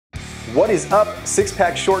What is up, Six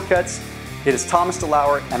Pack Shortcuts? It is Thomas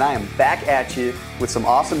DeLauer, and I am back at you with some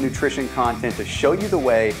awesome nutrition content to show you the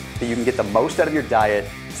way that you can get the most out of your diet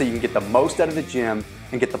so you can get the most out of the gym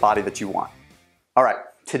and get the body that you want. All right,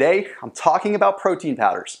 today I'm talking about protein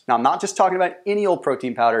powders. Now, I'm not just talking about any old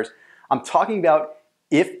protein powders. I'm talking about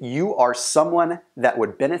if you are someone that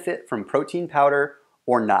would benefit from protein powder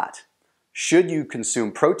or not. Should you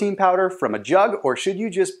consume protein powder from a jug, or should you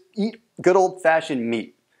just eat good old-fashioned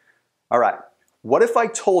meat? All right, what if I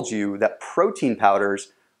told you that protein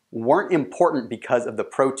powders weren't important because of the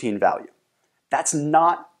protein value? That's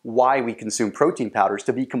not why we consume protein powders,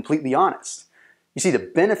 to be completely honest. You see,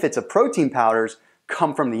 the benefits of protein powders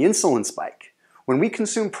come from the insulin spike. When we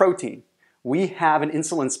consume protein, we have an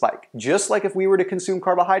insulin spike, just like if we were to consume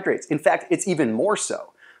carbohydrates. In fact, it's even more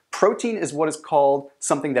so. Protein is what is called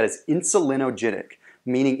something that is insulinogenic,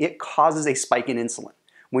 meaning it causes a spike in insulin.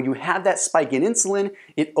 When you have that spike in insulin,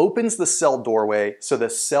 it opens the cell doorway so the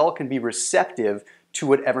cell can be receptive to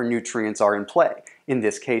whatever nutrients are in play, in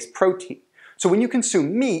this case, protein. So when you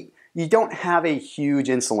consume meat, you don't have a huge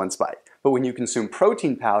insulin spike. But when you consume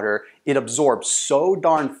protein powder, it absorbs so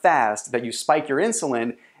darn fast that you spike your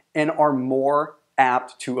insulin and are more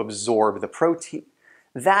apt to absorb the protein.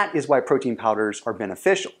 That is why protein powders are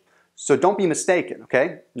beneficial. So don't be mistaken,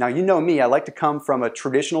 okay? Now, you know me, I like to come from a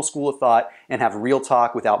traditional school of thought and have real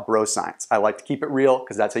talk without bro science. I like to keep it real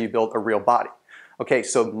because that's how you build a real body. Okay,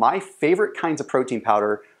 so my favorite kinds of protein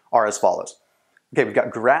powder are as follows. Okay, we've got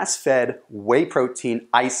grass-fed whey protein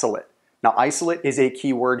isolate. Now, isolate is a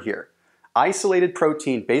key word here. Isolated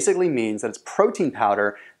protein basically means that it's protein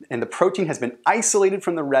powder and the protein has been isolated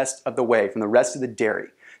from the rest of the whey, from the rest of the dairy.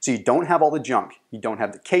 So you don't have all the junk. You don't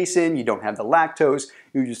have the casein, you don't have the lactose,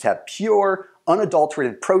 you just have pure,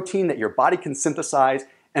 unadulterated protein that your body can synthesize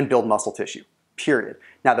and build muscle tissue, period.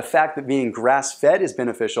 Now, the fact that being grass-fed is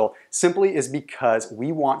beneficial simply is because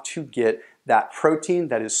we want to get that protein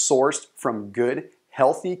that is sourced from good,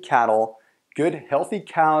 healthy cattle, good, healthy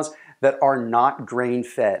cows that are not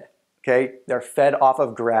grain-fed. Okay, they're fed off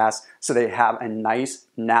of grass, so they have a nice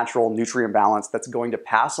natural nutrient balance that's going to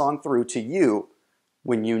pass on through to you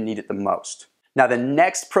when you need it the most. Now, the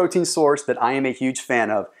next protein source that I am a huge fan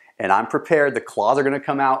of, and I'm prepared, the claws are gonna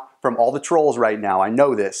come out from all the trolls right now, I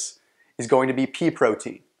know this, is going to be pea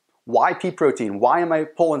protein. Why pea protein? Why am I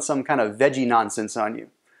pulling some kind of veggie nonsense on you?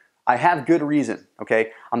 I have good reason,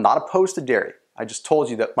 okay? I'm not opposed to dairy. I just told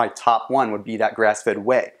you that my top one would be that grass-fed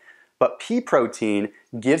whey. But pea protein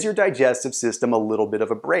gives your digestive system a little bit of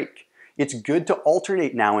a break. It's good to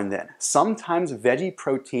alternate now and then. Sometimes veggie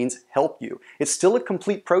proteins help you. It's still a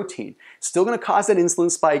complete protein. Still gonna cause that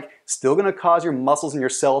insulin spike, still gonna cause your muscles and your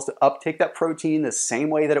cells to uptake that protein the same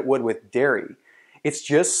way that it would with dairy. It's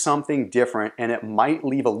just something different, and it might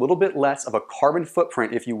leave a little bit less of a carbon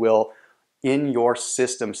footprint, if you will, in your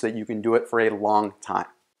system so that you can do it for a long time.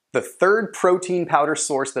 The third protein powder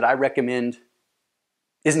source that I recommend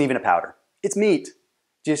isn't even a powder. It's meat.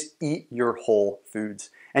 Just eat your whole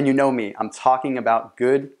foods. And you know me, I'm talking about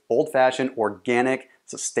good, old-fashioned, organic,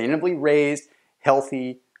 sustainably raised,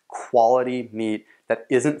 healthy, quality meat that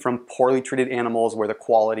isn't from poorly treated animals where the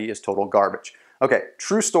quality is total garbage. Okay,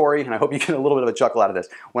 true story, and I hope you get a little bit of a chuckle out of this.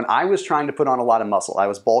 When I was trying to put on a lot of muscle, I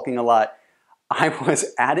was bulking a lot, I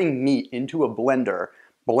was adding meat into a blender,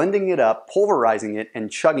 blending it up, pulverizing it,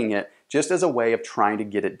 and chugging it just as a way of trying to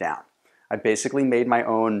get it down. I basically made my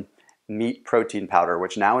own meat protein powder,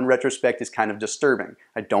 which now in retrospect is kind of disturbing.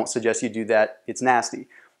 I don't suggest you do that, it's nasty.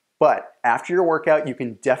 But after your workout, you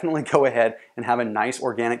can definitely go ahead and have a nice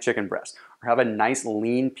organic chicken breast, or have a nice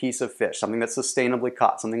lean piece of fish, something that's sustainably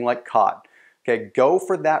caught, something like cod. Okay, go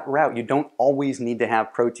for that route. You don't always need to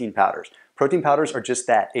have protein powders. Protein powders are just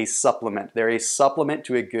that, a supplement. They're a supplement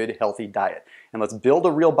to a good, healthy diet. And let's build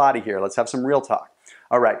a real body here. Let's have some real talk.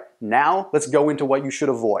 All right, now let's go into what you should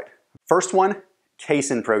avoid. First one,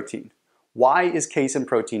 casein protein. Why is casein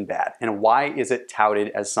protein bad? And why is it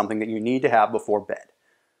touted as something that you need to have before bed?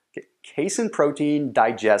 Okay. Casein protein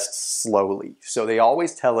digests slowly. So they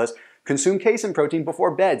always tell us, consume casein protein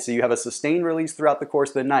before bed so you have a sustained release throughout the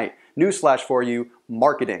course of the night. Newsflash for you,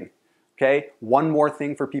 marketing. Okay, one more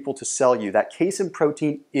thing for people to sell you. That casein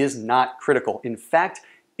protein is not critical. In fact,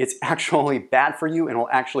 it's actually bad for you and will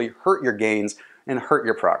actually hurt your gains and hurt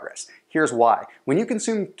your progress. Here's why. When you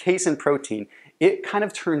consume casein protein, it kind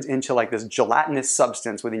of turns into like this gelatinous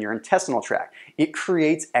substance within your intestinal tract. It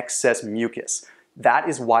creates excess mucus. That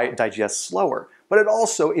is why it digests slower, but it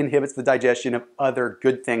also inhibits the digestion of other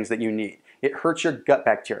good things that you need. It hurts your gut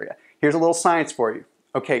bacteria. Here's a little science for you.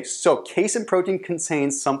 Okay, so casein protein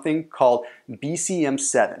contains something called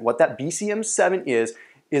BCM7. What that BCM7 is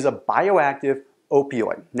a bioactive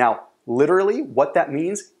opioid. Now, Literally, what that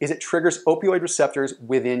means is it triggers opioid receptors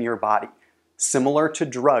within your body, similar to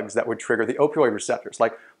drugs that would trigger the opioid receptors,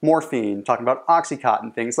 like morphine, talking about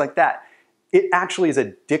Oxycontin, things like that. It actually is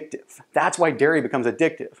addictive. That's why dairy becomes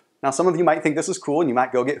addictive. Now, some of you might think this is cool and you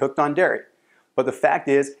might go get hooked on dairy. But the fact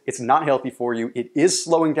is, it's not healthy for you. It is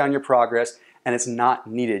slowing down your progress, and it's not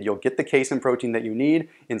needed. You'll get the casein protein that you need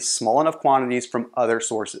in small enough quantities from other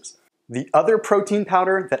sources. The other protein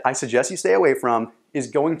powder that I suggest you stay away from is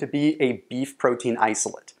going to be a beef protein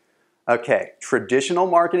isolate. Okay, traditional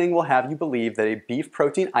marketing will have you believe that a beef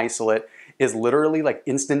protein isolate is literally like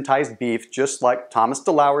instantized beef, just like Thomas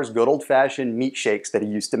DeLauer's good old-fashioned meat shakes that he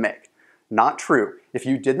used to make. Not true. If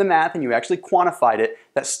you did the math and you actually quantified it,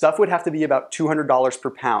 that stuff would have to be about $200 per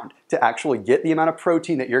pound to actually get the amount of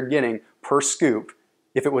protein that you're getting per scoop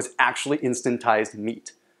if it was actually instantized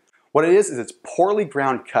meat. What it is it's poorly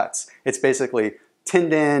ground cuts. It's basically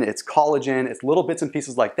tendon, it's collagen, it's little bits and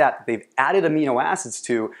pieces like that they've added amino acids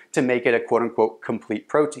to make it a quote-unquote complete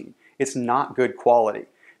protein. It's not good quality.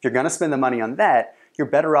 If you're gonna spend the money on that, you're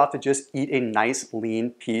better off to just eat a nice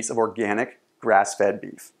lean piece of organic grass-fed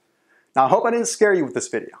beef. Now, I hope I didn't scare you with this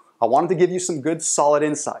video. I wanted to give you some good solid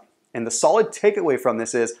insight. And the solid takeaway from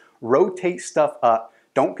this is rotate stuff up.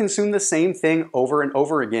 Don't consume the same thing over and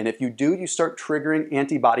over again. If you do, you start triggering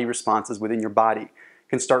antibody responses within your body. You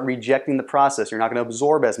can start rejecting the process. You're not going to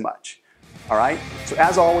absorb as much. All right? So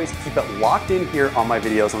as always, keep it locked in here on my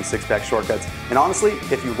videos on Six Pack Shortcuts. And honestly,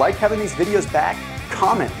 if you like having these videos back,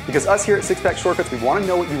 comment, because us here at Six Pack Shortcuts, we want to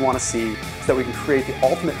know what you want to see so that we can create the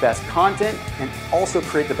ultimate best content and also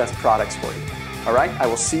create the best products for you. All right? I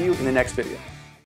will see you in the next video.